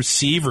Calgary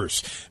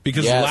receivers,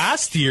 because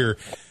last year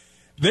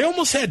they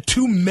almost had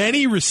too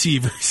many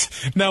receivers.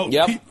 Now,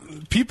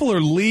 people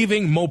are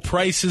leaving. Mo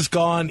Price is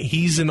gone.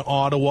 He's in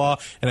Ottawa.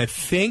 And I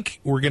think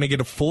we're going to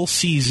get a full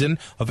season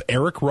of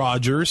Eric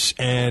Rogers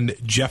and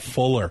Jeff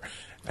Fuller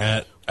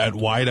at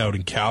wideout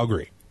in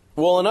Calgary.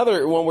 Well,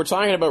 when we're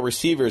talking about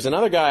receivers,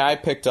 another guy I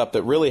picked up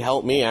that really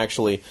helped me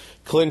actually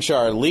clinch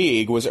our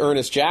league was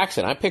Ernest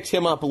Jackson. I picked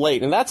him up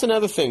late, and that's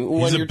another thing.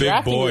 He's a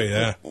big boy,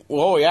 yeah.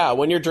 Oh, yeah.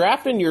 When you're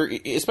drafting,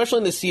 especially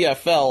in the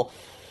CFL,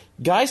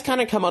 guys kind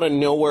of come out of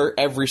nowhere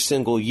every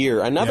single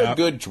year. Another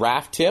good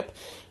draft tip,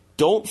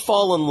 don't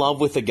fall in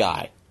love with a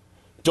guy.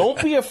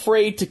 Don't be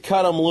afraid to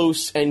cut him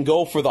loose and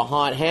go for the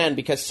hot hand,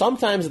 because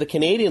sometimes the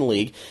Canadian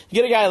League,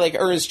 you get a guy like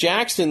Ernest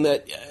Jackson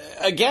that,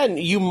 again,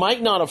 you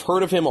might not have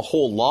heard of him a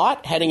whole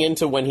lot heading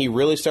into when he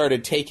really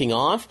started taking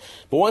off,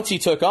 but once he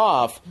took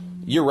off,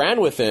 you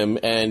ran with him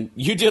and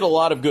you did a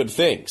lot of good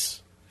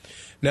things.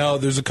 Now,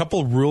 there's a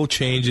couple of rule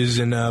changes,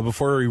 and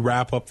before we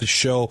wrap up the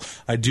show,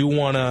 I do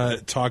want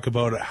to talk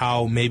about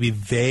how maybe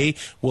they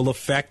will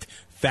affect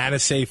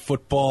fantasy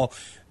football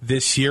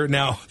this year.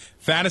 Now,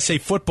 fantasy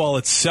football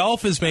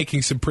itself is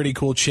making some pretty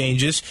cool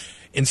changes.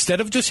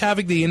 Instead of just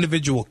having the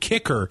individual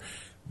kicker,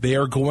 they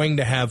are going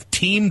to have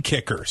team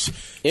kickers.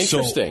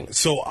 Interesting.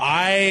 So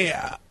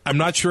I'm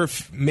not sure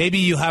if maybe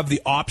you have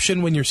the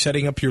option when you're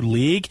setting up your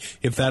league,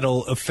 if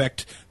that'll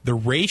affect the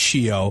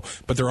ratio,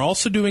 but they're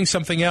also doing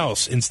something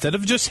else. Instead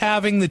of just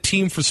having the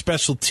team for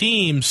special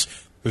teams,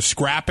 they're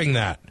scrapping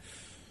that.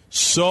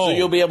 So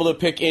you'll be able to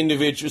pick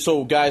individual.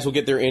 So guys will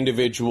get their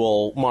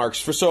individual marks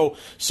for. So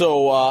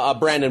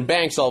Brandon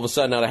Banks all of a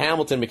sudden out of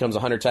Hamilton becomes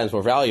 100 times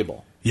more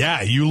valuable.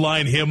 Yeah, you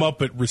line him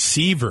up at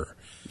receiver.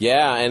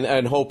 Yeah,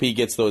 and hope he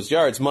gets those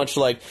yards. Much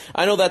like,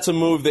 I know that's a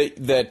move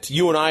that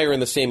you and I are in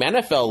the same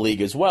NFL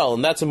league as well,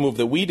 and that's a move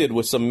that we did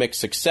with some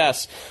mixed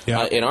success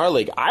in our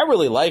league. I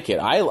really like it.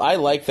 I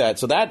like that.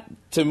 So that,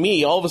 to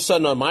me, all of a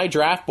sudden on my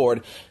draft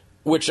board,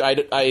 which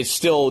I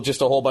still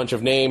just a whole bunch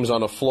of names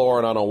on a floor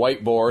and on a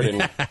whiteboard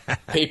and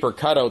paper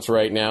cutouts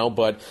right now,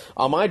 but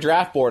on my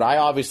draft board,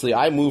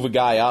 I move a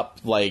guy up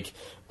like...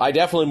 I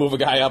definitely move a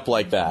guy up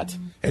like that.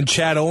 And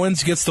Chad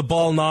Owens gets the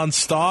ball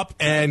nonstop,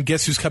 and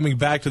guess who's coming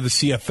back to the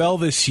CFL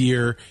this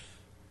year?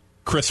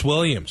 Chris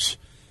Williams.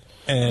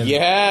 And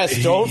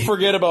yes, don't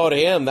forget about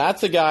him.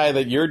 That's a guy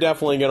that you're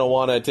definitely going to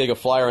want to take a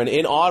flyer on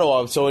in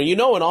Ottawa. So in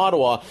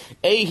Ottawa,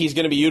 A, he's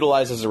going to be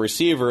utilized as a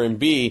receiver, and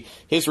B,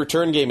 his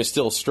return game is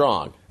still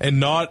strong.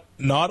 And not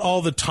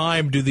all the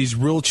time do these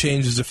rule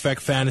changes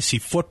affect fantasy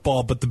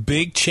football, but the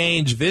big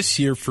change this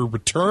year for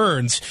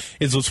returns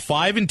is those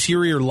 5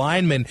 interior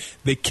linemen,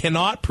 they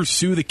cannot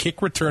pursue the kick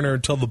returner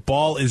until the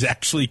ball is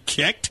actually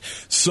kicked.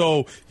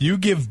 So you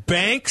give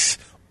Banks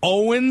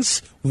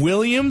Owens,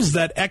 Williams,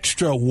 that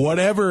extra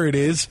whatever it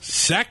is,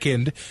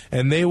 second,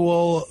 and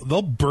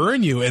they'll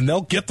burn you, and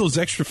they'll get those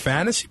extra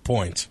fantasy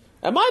points.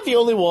 Am I the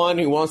only one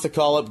who wants to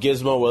call up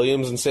Gizmo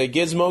Williams and say,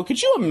 Gizmo,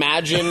 could you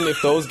imagine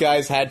if those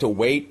guys had to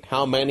wait,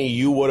 how many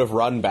you would have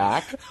run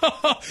back?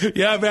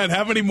 Yeah, man,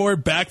 how many more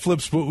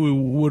backflips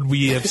would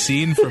we have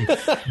seen from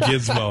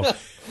Gizmo?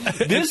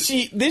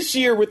 This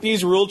year with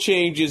these rule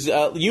changes,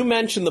 you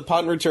mentioned the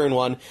punt return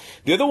one.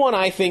 The other one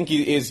I think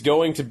is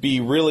going to be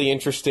really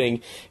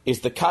interesting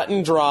is the cut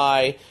and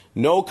dry,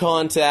 no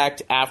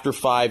contact after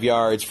 5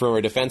 yards from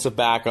a defensive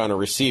back on a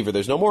receiver.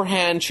 There's no more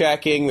hand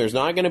checking. There's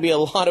not going to be a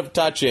lot of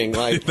touching.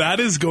 That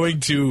is going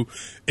to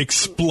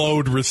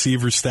explode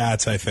receiver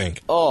stats, I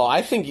think. Oh,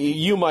 I think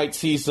you might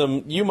see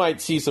some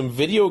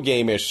video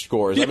game-ish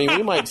scores. I mean,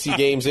 we might see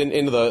games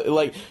into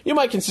the you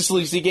might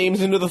consistently see games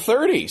into the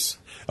 30s.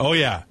 Oh,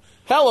 yeah.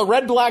 Hell, a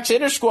Red Blacks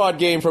inter-squad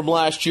game from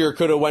last year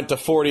could have went to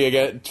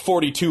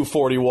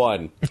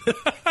 42-41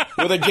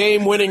 with a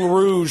game-winning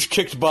rouge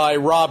kicked by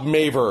Rob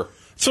Maver.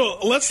 So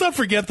let's not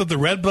forget that the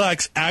Red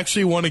Blacks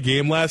actually won a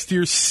game last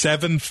year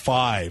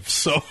 7-5.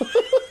 So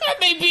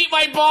they beat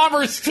my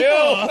Bombers, too.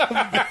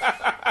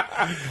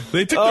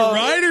 They took the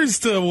Riders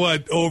to,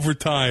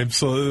 overtime.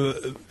 So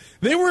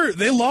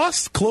they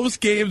lost close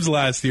games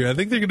last year. I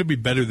think they're going to be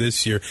better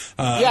this year.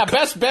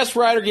 Best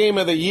Rider game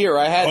of the year.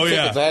 I had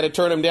tickets. Yeah. I had to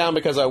turn them down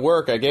because I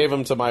work. I gave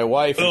them to my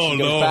wife, and she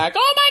comes back.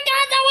 Oh, my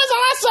God, that was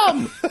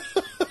awesome.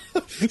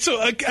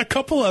 So a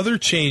couple other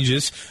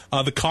changes.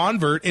 The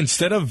convert,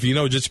 instead of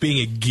just being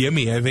a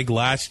gimme, I think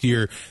last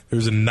year there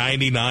was a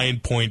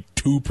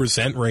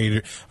 99.2%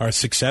 rate or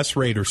success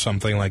rate or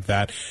something like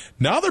that.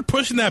 Now they're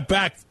pushing that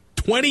back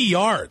 20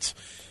 yards.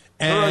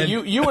 And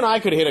you and I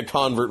could hit a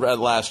convert at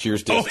last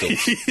year's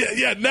distance.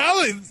 Yeah.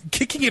 Now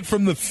kicking it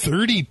from the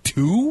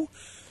 32.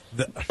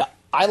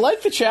 I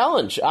like the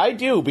challenge. I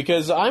do,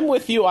 because I'm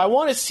with you. I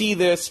want to see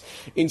this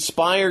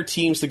inspire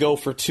teams to go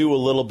for two a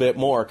little bit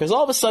more, because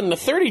all of a sudden the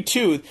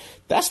 32,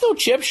 that's no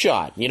chip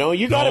shot. You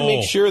got to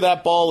make sure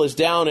that ball is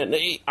down. And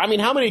I mean,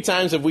 how many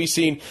times have we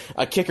seen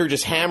a kicker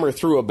just hammer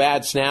through a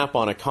bad snap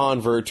on a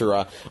convert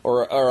or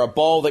a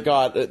ball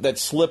that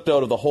slipped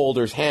out of the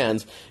holder's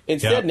hands?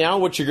 Instead, now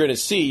what you're going to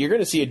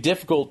see a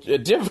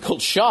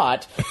difficult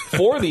shot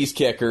for these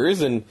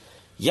kickers, and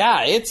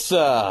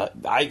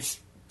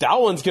that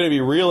one's going to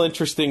be real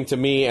interesting to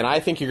me, and I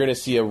think you're going to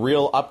see a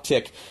real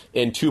uptick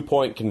in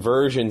 2-point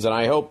conversions. And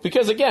I hope,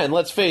 because again,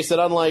 let's face it,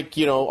 unlike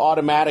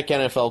automatic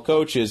NFL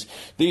coaches,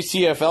 these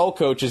CFL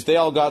coaches, they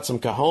all got some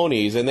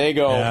cojones, and they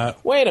go,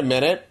 wait a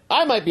minute,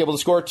 I might be able to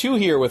score 2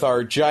 here with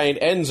our giant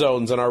end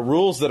zones and our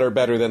rules that are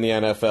better than the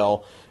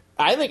NFL.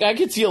 I think I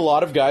could see a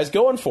lot of guys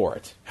going for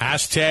it.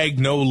 #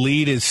 no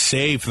lead is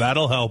safe.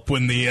 That'll help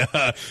when the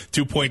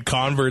 2-point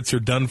converts are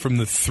done from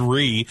the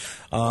 3.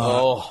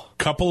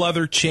 Couple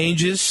other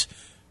changes.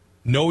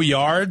 No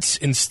yards.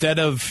 Instead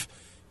of,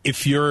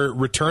 if your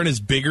return is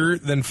bigger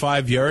than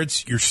 5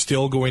 yards, you're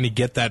still going to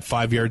get that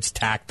 5 yards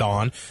tacked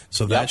on.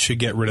 So that should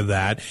get rid of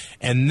that.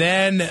 And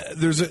then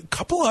there's a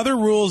couple other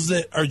rules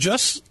that are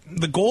just,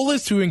 the goal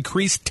is to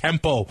increase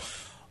tempo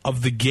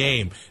of the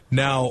game.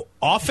 Now,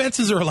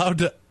 offenses are allowed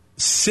to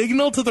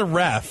signal to the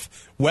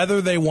ref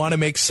whether they want to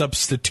make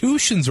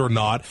substitutions or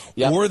not,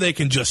 or they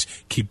can just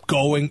keep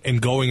going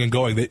and going and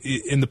going.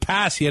 In the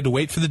past, you had to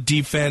wait for the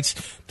defense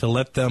to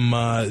let them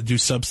do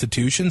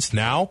substitutions.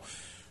 Now,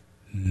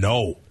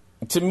 no.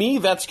 To me,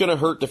 that's going to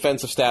hurt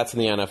defensive stats in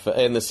the NFL,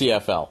 in the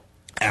CFL.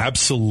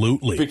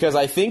 Absolutely. Because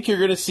I think you're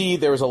going to see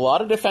there was a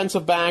lot of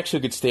defensive backs who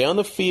could stay on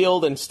the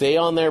field and stay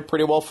on there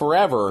pretty well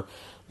forever.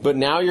 But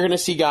now you're going to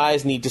see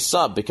guys need to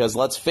sub, because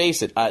let's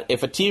face it,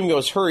 if a team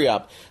goes hurry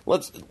up,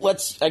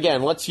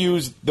 let's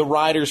use the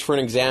Riders for an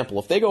example.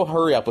 If they go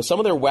hurry up with some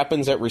of their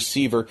weapons at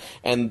receiver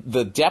and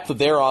the depth of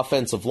their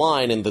offensive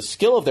line and the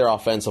skill of their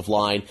offensive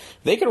line,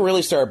 they can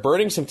really start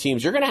burning some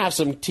teams. You're going to have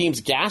some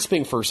teams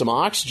gasping for some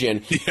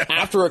oxygen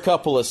after a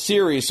couple of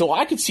series. So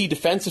I could see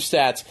defensive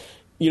stats,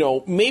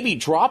 maybe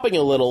dropping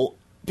a little,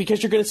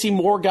 because you're going to see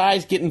more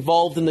guys get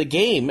involved in the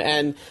game.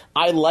 And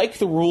I like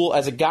the rule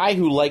as a guy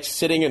who likes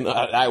sitting and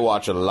I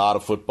watch a lot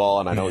of football,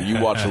 and I know you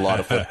watch a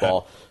lot of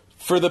football.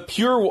 For the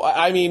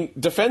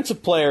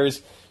defensive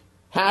players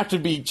have to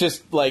be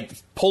just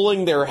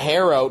pulling their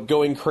hair out,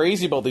 going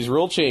crazy about these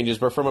rule changes.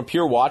 But from a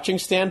pure watching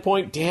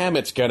standpoint, damn,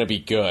 it's going to be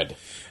good.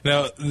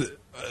 Now,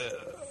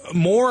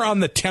 more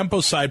on the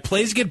tempo side,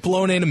 plays get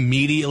blown in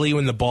immediately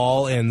when the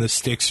ball and the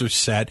sticks are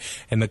set,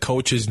 and the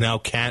coaches now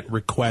can't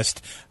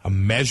request a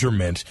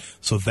measurement.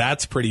 So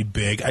that's pretty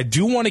big. I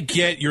do want to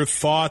get your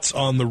thoughts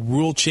on the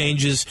rule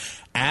changes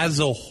as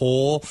a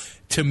whole.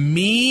 To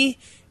me,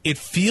 it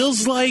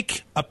feels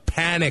like a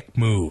panic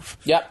move.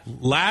 Yep.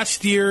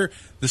 Last year,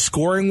 the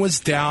scoring was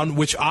down,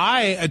 which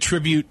I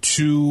attribute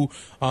to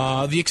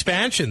the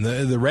expansion.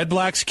 The Red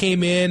Blacks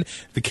came in,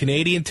 the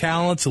Canadian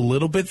talent's a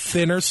little bit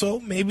thinner, so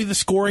maybe the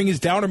scoring is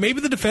down, or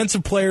maybe the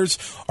defensive players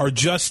are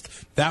just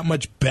that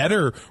much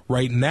better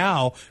right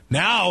now.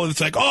 Now it's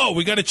like,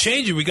 we got to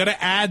change it. We got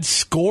to add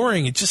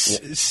scoring. It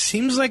just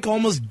seems like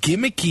almost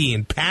gimmicky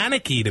and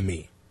panicky to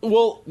me.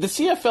 Well, the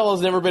CFL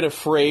has never been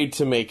afraid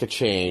to make a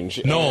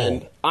change. No.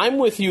 And I'm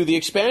with you. The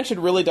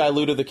expansion really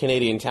diluted the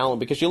Canadian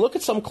talent because you look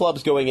at some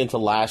clubs going into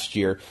last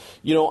year.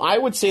 I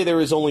would say there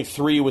was only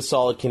 3 with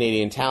solid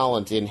Canadian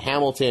talent in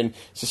Hamilton,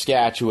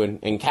 Saskatchewan,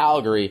 and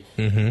Calgary.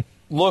 Mm-hmm.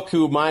 Look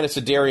who, minus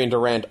a Darian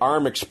Durant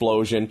arm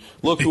explosion,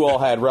 look who all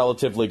had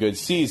relatively good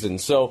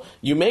seasons. So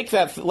you make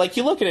that,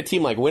 you look at a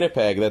team like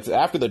Winnipeg, that's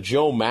after the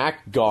Joe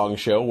Mack gong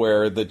show,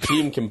 where the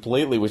team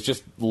completely was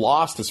just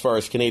lost as far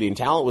as Canadian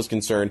talent was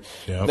concerned.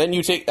 Yep. Then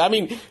you take,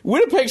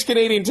 Winnipeg's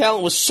Canadian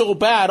talent was so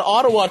bad,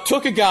 Ottawa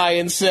took a guy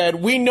and said,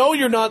 we know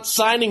you're not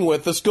signing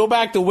with us, go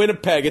back to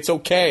Winnipeg, it's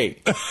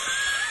okay.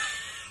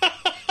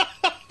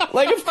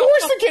 Of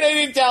course the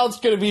Canadian talent's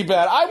going to be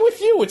bad. I'm with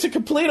you. It's a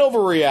complete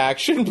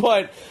overreaction,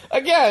 but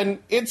again,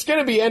 it's going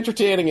to be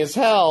entertaining as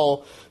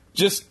hell.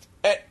 Just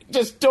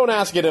don't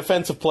ask a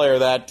defensive player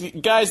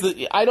that. Guys,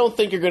 I don't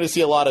think you're going to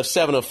see a lot of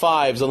 7 of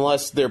 5s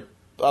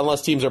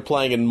unless teams are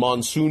playing in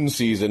monsoon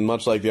season,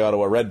 much like the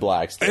Ottawa Red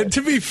Blacks did. And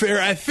to be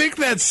fair, I think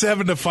that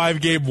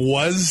 7-5 game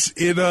was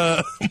in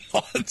a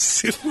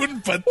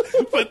monsoon,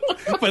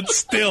 but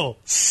still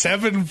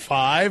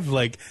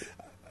 7-5,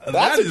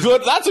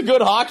 That's a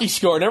good hockey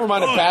score. Never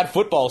mind a bad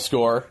football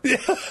score. Yeah,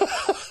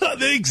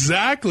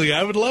 exactly.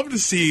 I would love to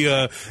see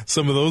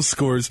some of those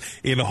scores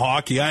in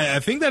hockey. I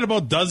think that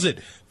about does it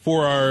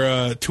for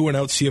our 2 and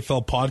Out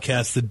CFL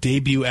podcast, the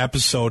debut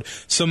episode.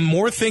 Some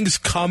more things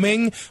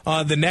coming.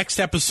 The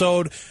next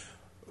episode,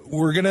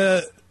 we're going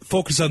to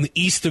focus on the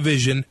East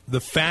Division,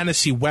 the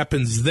fantasy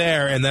weapons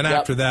there, and then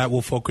after that,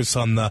 we'll focus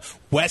on the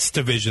West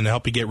Division to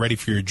help you get ready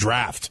for your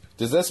draft.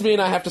 Does this mean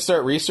I have to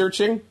start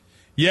researching?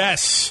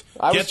 Yes.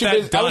 I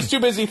was too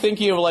busy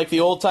thinking of the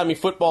old-timey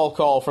football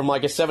call from a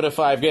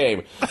 7-5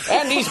 game.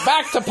 And he's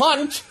back to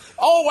punt.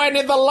 Oh, and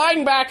the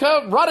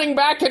linebacker, running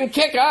back, and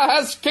kicker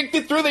has kicked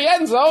it through the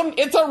end zone.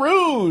 It's a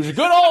rouge.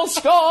 Good old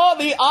score.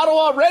 The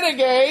Ottawa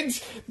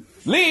Renegades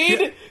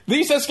lead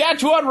the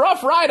Saskatchewan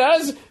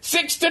Roughriders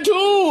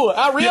 6-2.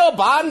 A real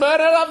barn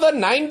burner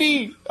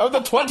of the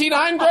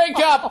 29 Grey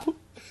Cup.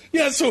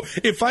 Yeah, so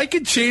if I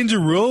could change a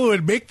rule, it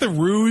would make the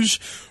rouge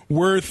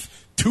worth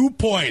 2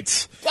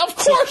 points. Of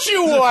course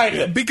you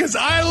would, because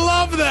I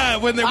love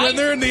that when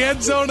they're in the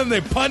end zone and they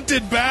punt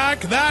it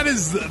back.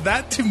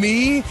 That to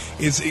me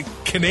is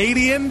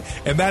Canadian,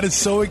 and that is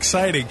so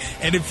exciting.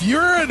 And if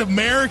you're an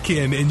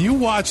American and you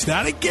watch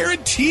that, I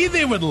guarantee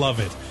they would love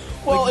it.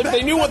 Well, if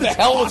they knew what the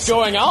hell was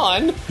going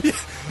on. Yeah.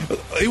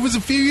 It was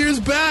a few years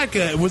back.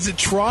 Was it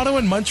Toronto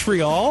and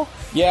Montreal?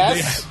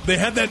 Yes. They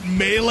had that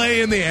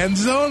melee in the end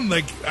zone.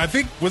 I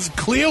think, was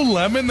Cleo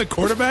Lemon the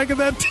quarterback at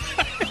that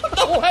time?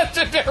 The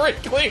legendary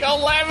Cleo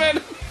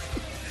Lemon.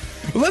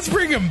 Let's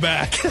bring him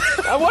back.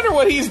 I wonder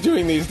what he's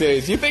doing these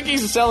days. You think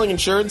he's selling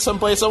insurance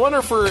someplace? I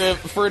wonder for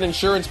an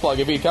insurance plug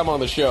if he'd come on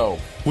the show.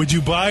 Would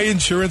you buy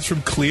insurance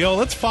from Cleo?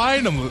 Let's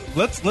find him.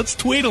 Let's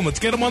tweet him. Let's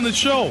get him on the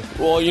show.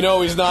 Well,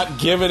 he's not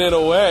giving it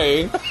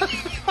away.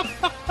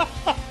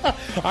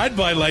 I'd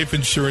buy life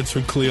insurance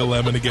from Cleo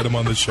Lemon to get him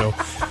on the show.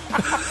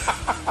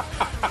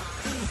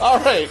 All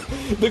right.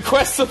 The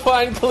quest to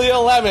find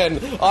Cleo Lemon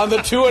on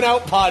the 2 and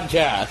Out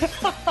podcast.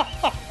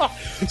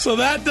 So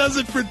that does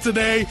it for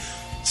today.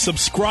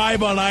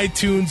 Subscribe on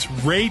iTunes,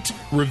 rate,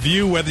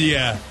 review, whether you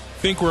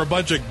think we're a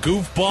bunch of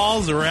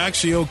goofballs or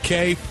actually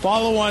okay.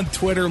 Follow on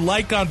Twitter,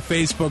 like on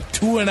Facebook,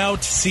 2 and Out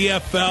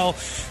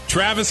CFL.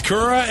 Travis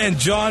Currah and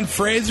John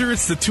Fraser,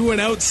 it's the 2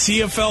 and Out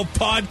CFL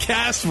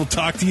podcast. We'll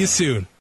talk to you soon.